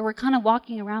 but we're kind of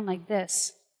walking around like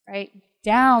this, right?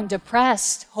 Down,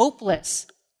 depressed, hopeless.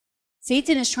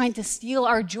 Satan is trying to steal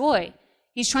our joy.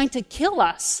 He's trying to kill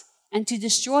us and to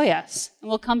destroy us. And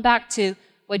we'll come back to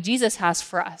what Jesus has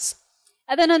for us.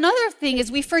 And then another thing is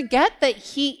we forget that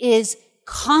he is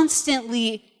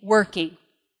constantly working.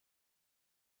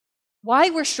 Why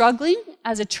we're struggling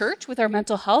as a church with our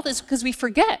mental health is because we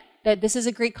forget that this is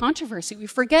a great controversy. We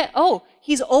forget,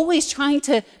 he's always trying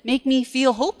to make me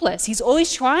feel hopeless. He's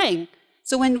always trying.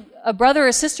 So when a brother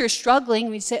or sister is struggling,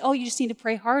 we say, you just need to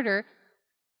pray harder.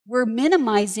 We're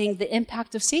minimizing the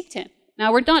impact of Satan.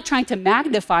 Now, we're not trying to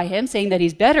magnify him, saying that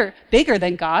he's bigger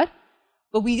than God,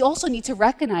 but we also need to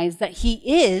recognize that he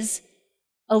is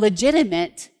a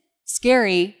legitimate,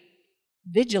 scary,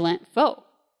 vigilant foe.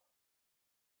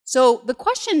 So the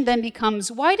question then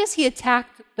becomes, why does he attack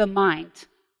the mind?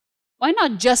 Why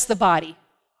not just the body?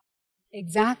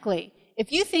 Exactly.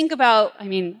 If you think about,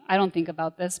 I don't think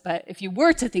about this, but if you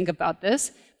were to think about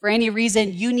this, for any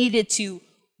reason you needed to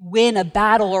win a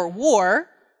battle or war,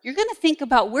 you're going to think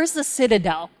about where's the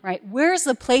citadel, right? Where's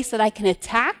the place that I can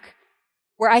attack,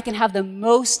 where I can have the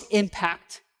most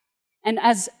impact? And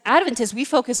as Adventists, we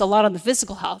focus a lot on the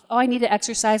physical health. I need to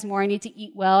exercise more, I need to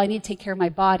eat well, I need to take care of my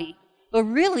body. But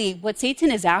really, what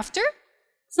Satan is after,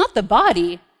 it's not the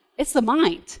body, it's the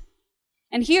mind.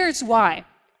 And here's why.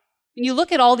 When you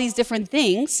look at all these different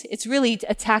things, it's really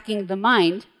attacking the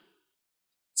mind.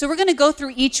 So we're going to go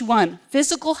through each one: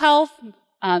 physical health,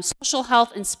 social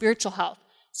health, and spiritual health.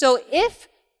 So if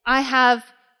I have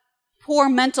poor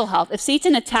mental health, if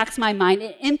Satan attacks my mind,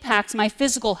 it impacts my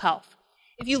physical health.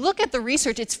 If you look at the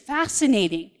research, it's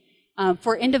fascinating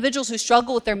for individuals who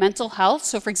struggle with their mental health.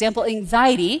 So for example,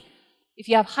 anxiety, if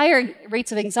you have higher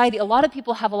rates of anxiety, a lot of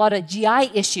people have a lot of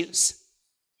GI issues.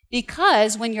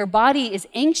 Because when your body is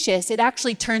anxious, it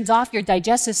actually turns off your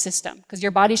digestive system because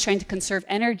your body's trying to conserve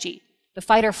energy. The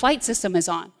fight or flight system is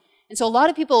on. And so a lot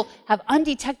of people have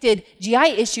undetected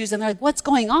GI issues and they're like, what's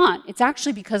going on? It's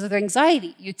actually because of their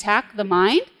anxiety. You attack the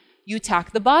mind, you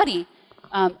attack the body.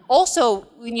 Also,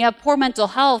 when you have poor mental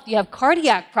health, you have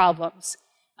cardiac problems.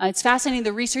 It's fascinating,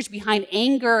 the research behind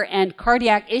anger and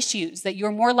cardiac issues, that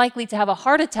you're more likely to have a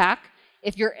heart attack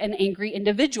if you're an angry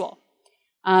individual.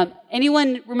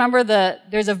 Anyone remember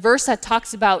there's a verse that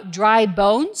talks about dry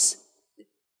bones,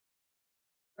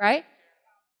 right?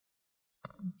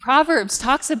 Proverbs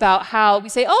talks about how we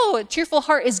say, a cheerful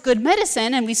heart is good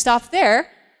medicine, and we stop there,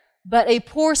 but a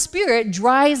poor spirit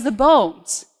dries the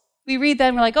bones. We read that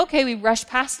and we're like, okay, we rush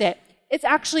past it. It's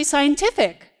actually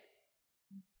scientific.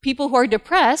 People who are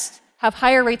depressed have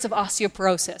higher rates of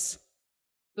osteoporosis.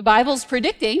 The Bible's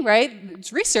predicting, right?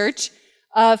 It's research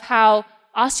of how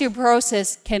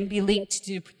osteoporosis can be linked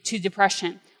to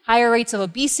depression, higher rates of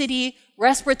obesity,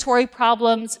 respiratory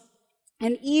problems,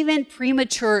 and even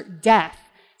premature death.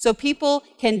 So people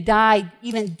can die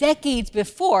even decades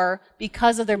before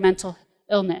because of their mental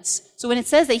illness. So when it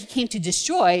says that he came to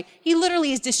destroy, he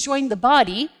literally is destroying the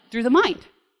body through the mind.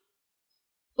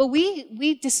 But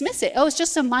we dismiss it. It's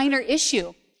just a minor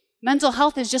issue. Mental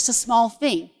health is just a small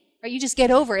thing, right? You just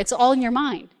get over it. It's all in your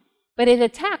mind. But it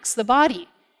attacks the body.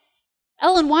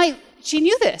 Ellen White, she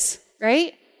knew this,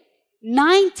 right?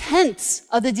 9/10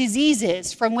 of the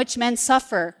diseases from which men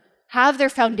suffer have their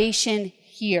foundation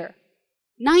here.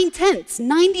 9/10,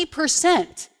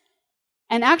 90%.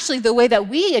 And actually, the way that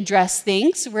we address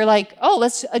things, we're like,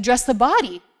 let's address the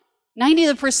body.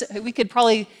 90%, we could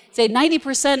probably say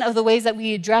 90% of the ways that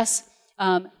we address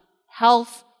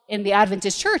health in the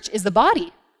Adventist church is the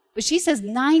body. But she says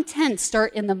 9/10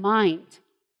 start in the mind.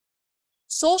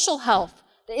 Social health,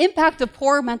 the impact of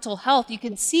poor mental health, you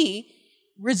can see,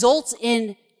 results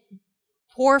in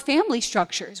poor family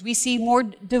structures. We see more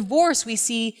divorce. We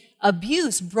see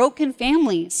abuse, broken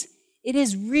families. It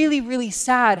is really, really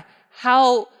sad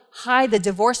how high the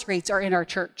divorce rates are in our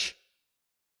church,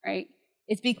 right?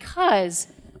 It's because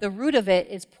the root of it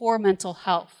is poor mental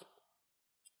health.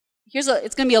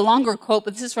 It's going to be a longer quote,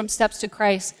 but this is from Steps to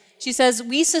Christ. She says,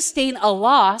 we sustain a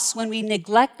loss when we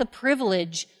neglect the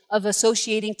privilege of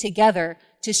associating together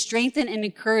to strengthen and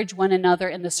encourage one another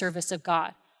in the service of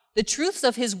God. The truths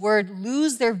of his word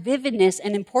lose their vividness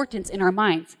and importance in our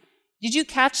minds. Did you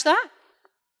catch that?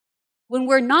 When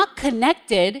we're not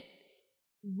connected,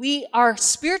 our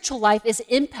spiritual life is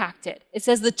impacted. It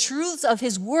says the truths of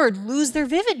his word lose their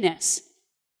vividness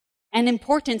and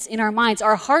importance in our minds.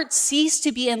 Our hearts cease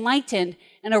to be enlightened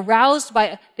and aroused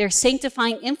by their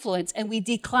sanctifying influence, and we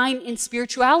decline in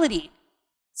spirituality.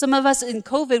 Some of us in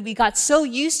COVID, we got so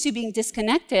used to being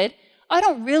disconnected. I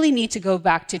don't really need to go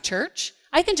back to church.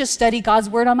 I can just study God's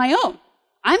word on my own.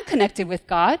 I'm connected with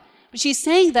God. But she's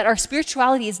saying that our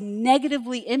spirituality is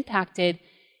negatively impacted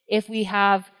if we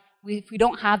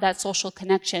don't have that social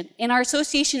connection. In our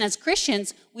association as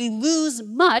Christians, we lose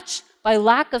much by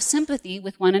lack of sympathy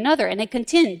with one another. And it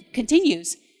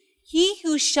continues. He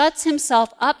who shuts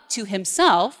himself up to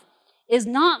himself is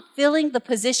not filling the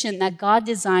position that God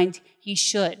designed he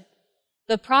should.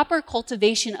 The proper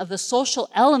cultivation of the social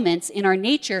elements in our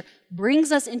nature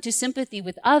brings us into sympathy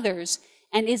with others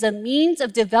and is a means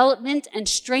of development and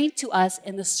strength to us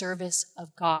in the service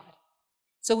of God.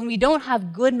 So when we don't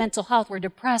have good mental health, we're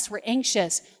depressed, we're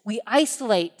anxious, we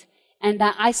isolate, and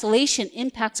that isolation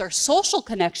impacts our social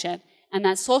connection, and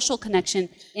that social connection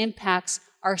impacts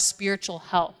our spiritual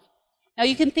health. Now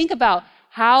you can think about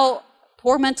how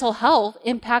poor mental health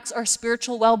impacts our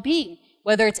spiritual well-being,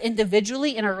 whether it's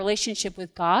individually in our relationship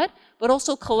with God, but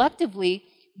also collectively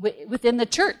within the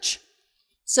church.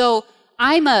 So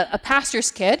I'm a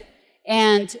pastor's kid,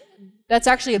 and that's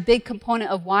actually a big component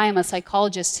of why I'm a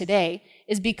psychologist today,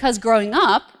 is because growing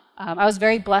up, I was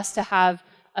very blessed to have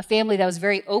a family that was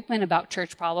very open about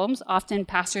church problems. Often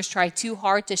pastors try too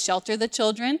hard to shelter the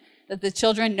children, that the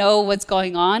children know what's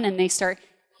going on, and they start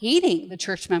hating the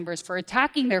church members for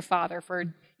attacking their father,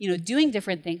 for doing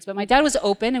different things. But my dad was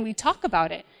open, and we'd talk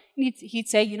about it. And he'd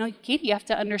say, Katie, you have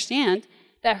to understand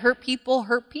that hurt people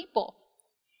hurt people.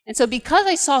 And so because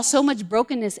I saw so much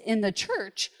brokenness in the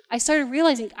church, I started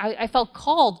realizing I felt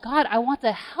called, God, I want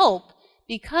to help,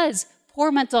 because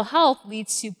poor mental health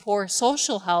leads to poor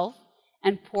social health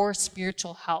and poor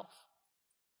spiritual health.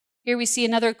 Here we see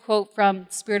another quote from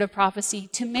Spirit of Prophecy.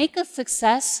 To make a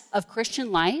success of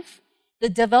Christian life, the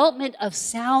development of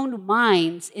sound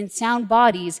minds in sound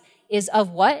bodies is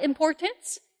of what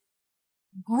importance?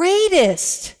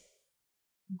 Greatest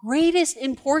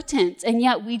importance, and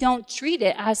yet we don't treat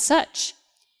it as such.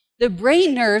 The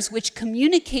brain nerves, which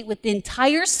communicate with the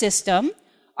entire system,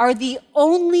 are the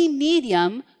only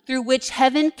medium through which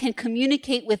heaven can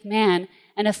communicate with man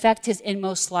and affect his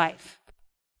inmost life.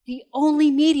 The only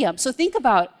medium. So think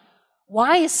about,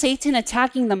 why is Satan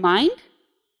attacking the mind?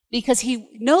 Because he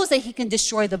knows that he can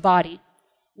destroy the body.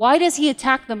 Why does he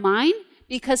attack the mind?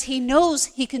 Because he knows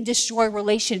he can destroy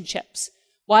relationships.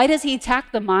 Why does he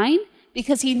attack the mind?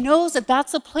 Because he knows that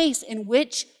that's a place in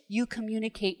which you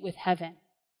communicate with heaven.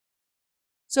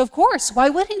 So of course, why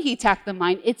wouldn't he attack the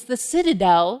mind? It's the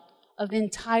citadel of the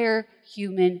entire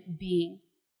human being.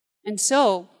 And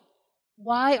so,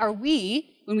 why are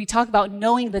we, when we talk about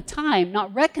knowing the time,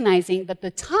 not recognizing that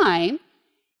the time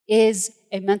is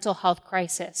a mental health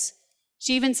crisis?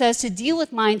 She even says to deal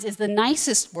with minds is the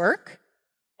nicest work,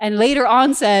 and later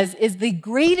on says is the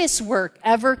greatest work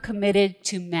ever committed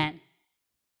to men.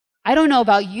 I don't know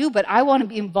about you, but I want to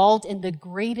be involved in the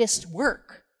greatest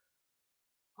work.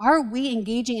 Are we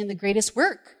engaging in the greatest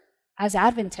work as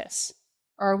Adventists?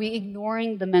 Or are we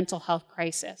ignoring the mental health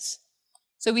crisis?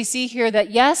 So we see here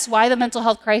that yes, why the mental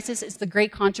health crisis is the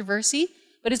great controversy,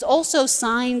 but it's also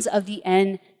signs of the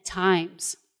end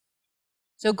times.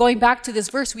 So going back to this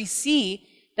verse, we see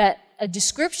that a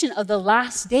description of the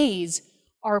last days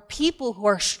are people who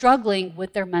are struggling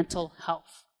with their mental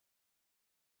health.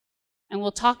 And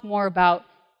we'll talk more about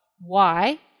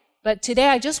why. But today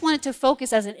I just wanted to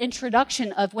focus as an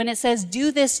introduction of when it says,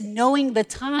 do this knowing the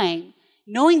time.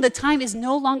 Knowing the time is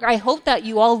no longer, I hope that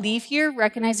you all leave here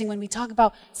recognizing when we talk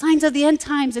about signs of the end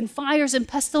times and fires and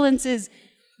pestilences,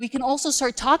 we can also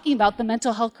start talking about the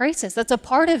mental health crisis. That's a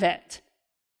part of it,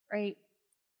 right?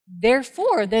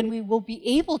 Therefore, then we will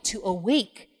be able to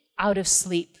awake out of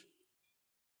sleep.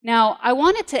 Now, I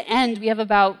wanted to end, we have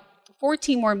about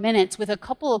 14 more minutes with a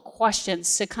couple of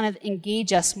questions to kind of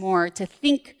engage us more, to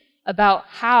think about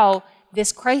how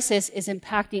this crisis is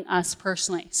impacting us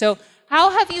personally. So,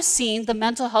 how have you seen the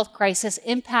mental health crisis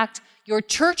impact your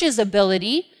church's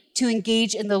ability to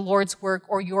engage in the Lord's work,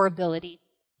 or your ability?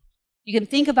 You can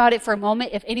think about it for a moment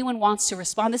if anyone wants to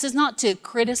respond. This is not to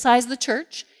criticize the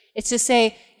church. It's to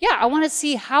say, yeah, I want to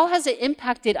see how has it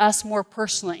impacted us more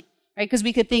personally, right? Because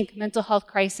we could think mental health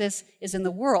crisis is in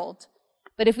the world.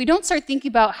 But if we don't start thinking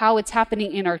about how it's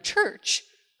happening in our church,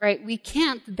 right, we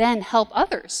can't then help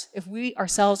others if we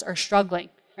ourselves are struggling,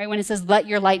 right? When it says, let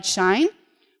your light shine,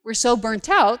 we're so burnt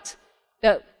out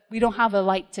that we don't have a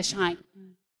light to shine.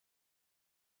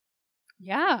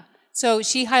 Yeah. So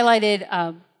she highlighted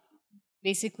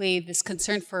basically this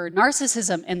concern for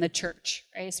narcissism in the church,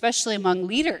 right? Especially among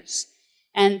leaders.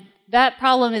 And that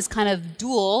problem is kind of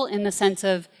dual in the sense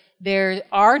of there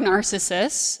are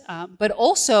narcissists, but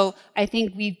also I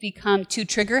think we've become too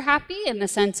trigger happy in the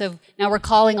sense of now we're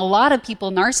calling a lot of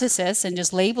people narcissists and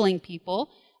just labeling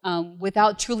people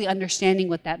without truly understanding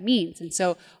what that means. And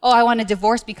so, I want a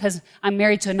divorce because I'm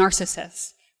married to a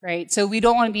narcissist, right? So we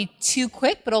don't want to be too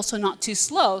quick, but also not too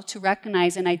slow to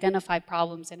recognize and identify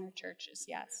problems in our churches.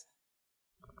 Yes.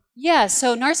 Yeah,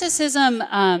 so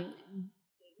narcissism,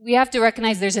 we have to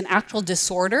recognize there's an actual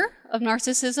disorder of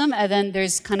narcissism, and then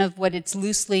there's kind of what it's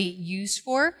loosely used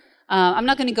for. I'm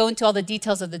not going to go into all the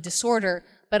details of the disorder,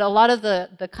 but a lot of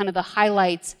the kind of the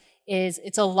highlights is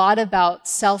it's a lot about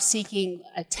self-seeking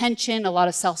attention, a lot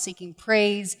of self-seeking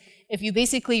praise. If you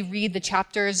basically read the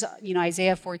chapters,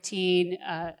 Isaiah 14,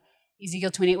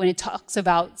 Ezekiel 28, when it talks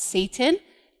about Satan,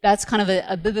 that's kind of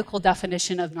a biblical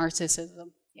definition of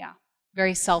narcissism. Yeah,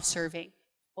 very self-serving,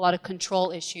 a lot of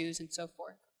control issues and so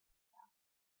forth.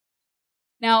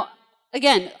 Now,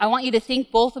 again, I want you to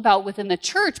think both about within the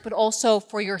church, but also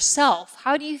for yourself.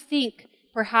 How do you think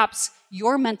perhaps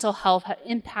your mental health has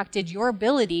impacted your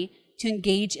ability to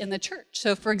engage in the church?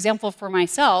 So, for example, for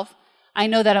myself, I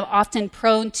know that I'm often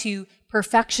prone to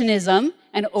perfectionism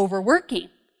and overworking.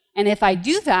 And if I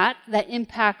do that, that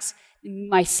impacts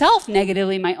myself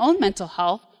negatively, my own mental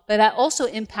health, but that also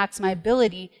impacts my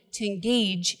ability to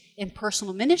engage in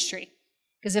personal ministry.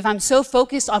 Because if I'm so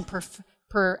focused on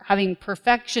having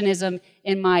perfectionism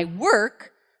in my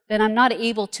work, then I'm not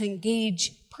able to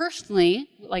engage personally,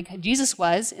 like Jesus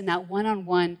was, in that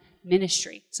one-on-one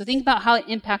ministry. So think about how it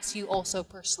impacts you also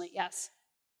personally. Yes?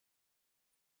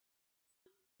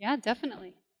 Yeah,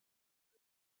 definitely.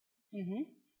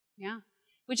 Yeah.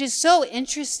 Which is so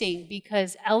interesting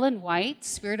because Ellen White,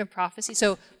 Spirit of Prophecy,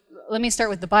 so let me start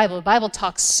with the Bible. The Bible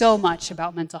talks so much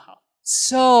about mental health.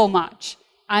 So much.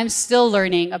 I'm still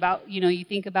learning about, you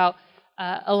think about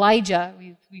Elijah,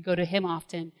 we go to him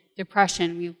often,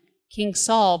 depression, King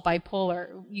Saul,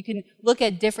 bipolar. You can look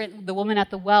at the woman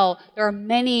at the well. There are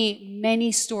many,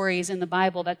 many stories in the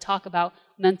Bible that talk about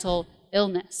mental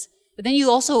illness. But then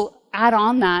you also add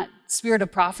on that spirit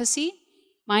of prophecy,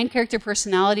 mind, character,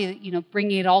 personality,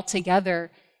 bringing it all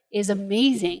together is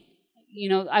amazing.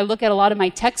 I look at a lot of my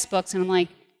textbooks and I'm like,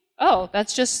 oh,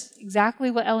 that's just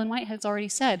exactly what Ellen White has already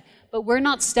said. But we're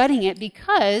not studying it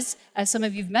because, as some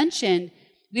of you've mentioned,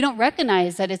 we don't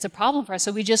recognize that it's a problem for us.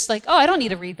 So we just I don't need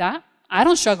to read that. I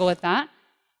don't struggle with that.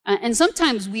 And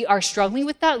sometimes we are struggling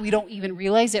with that. We don't even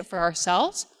realize it for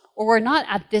ourselves, or we're not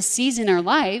at this season in our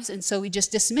lives, and so we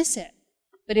just dismiss it.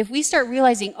 But if we start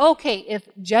realizing, okay, if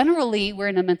generally we're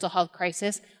in a mental health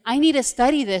crisis, I need to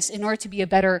study this in order to be a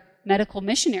better medical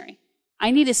missionary.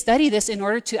 I need to study this in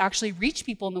order to actually reach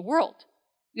people in the world.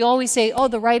 We always say,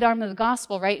 the right arm of the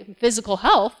gospel, right? Physical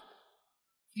health.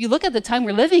 If you look at the time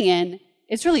we're living in,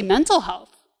 it's really mental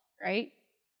health, right?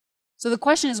 So the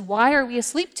question is, why are we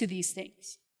asleep to these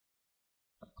things?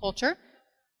 Culture?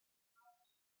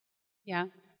 Yeah.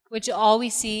 Which all we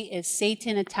see is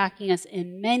Satan attacking us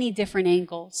in many different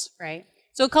angles, right?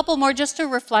 So a couple more just to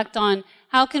reflect on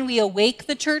how can we awake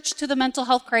the church to the mental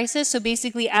health crisis. So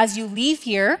basically, as you leave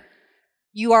here,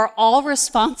 you are all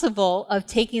responsible of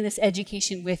taking this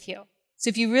education with you. So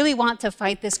if you really want to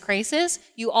fight this crisis,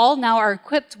 you all now are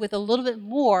equipped with a little bit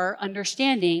more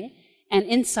understanding and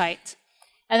insight.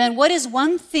 And then what is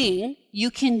one thing you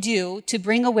can do to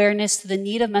bring awareness to the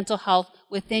need of mental health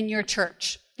within your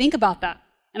church? Think about that.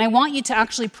 And I want you to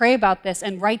actually pray about this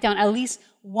and write down at least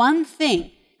one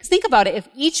thing. Because think about it, if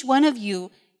each one of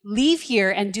you leave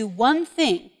here and do one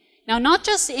thing, now not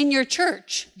just in your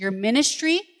church, your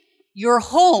ministry, your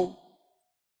home,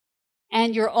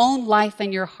 and your own life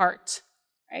and your heart,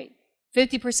 right?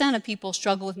 50% of people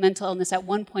struggle with mental illness at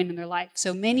one point in their life.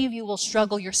 So many of you will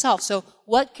struggle yourself. So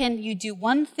what can you do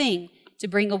one thing to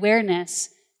bring awareness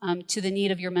to the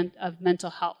need of mental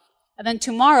health? And then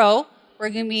tomorrow, we're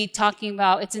going to be talking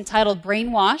about, it's entitled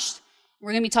Brainwashed.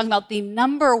 We're going to be talking about the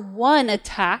number one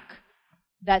attack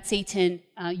that Satan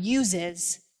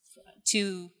uses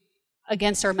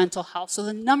against our mental health. So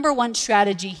the number one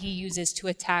strategy he uses to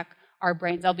attack our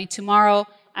brains. That'll be tomorrow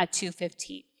at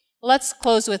 2:15. Let's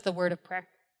close with a word of prayer.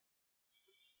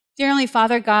 Dear Heavenly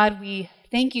Father, God, we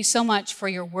thank you so much for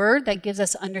your word that gives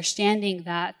us understanding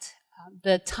that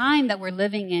the time that we're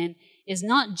living in is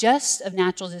not just of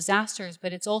natural disasters,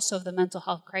 but it's also of the mental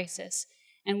health crisis.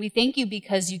 And we thank you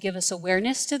because you give us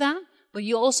awareness to that, but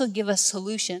you also give us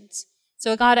solutions.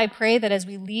 So God, I pray that as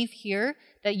we leave here,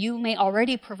 that you may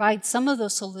already provide some of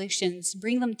those solutions,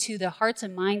 bring them to the hearts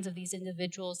and minds of these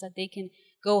individuals, that they can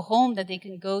go home, that they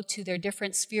can go to their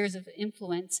different spheres of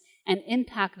influence and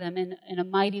impact them in a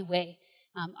mighty way.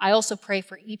 I also pray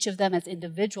for each of them as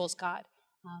individuals, God.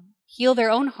 Heal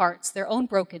their own hearts, their own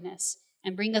brokenness,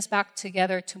 and bring us back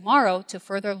together tomorrow to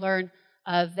further learn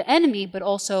of the enemy, but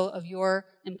also of your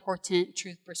important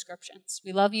truth prescriptions.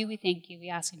 We love you, we thank you, we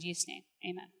ask in Jesus' name.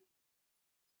 Amen.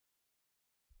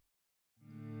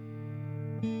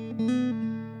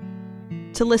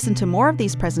 To listen to more of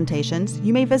these presentations,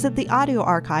 you may visit the audio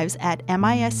archives at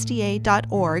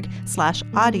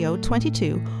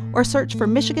misda.org/audio22 or search for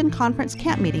Michigan Conference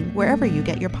Camp Meeting wherever you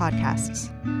get your podcasts.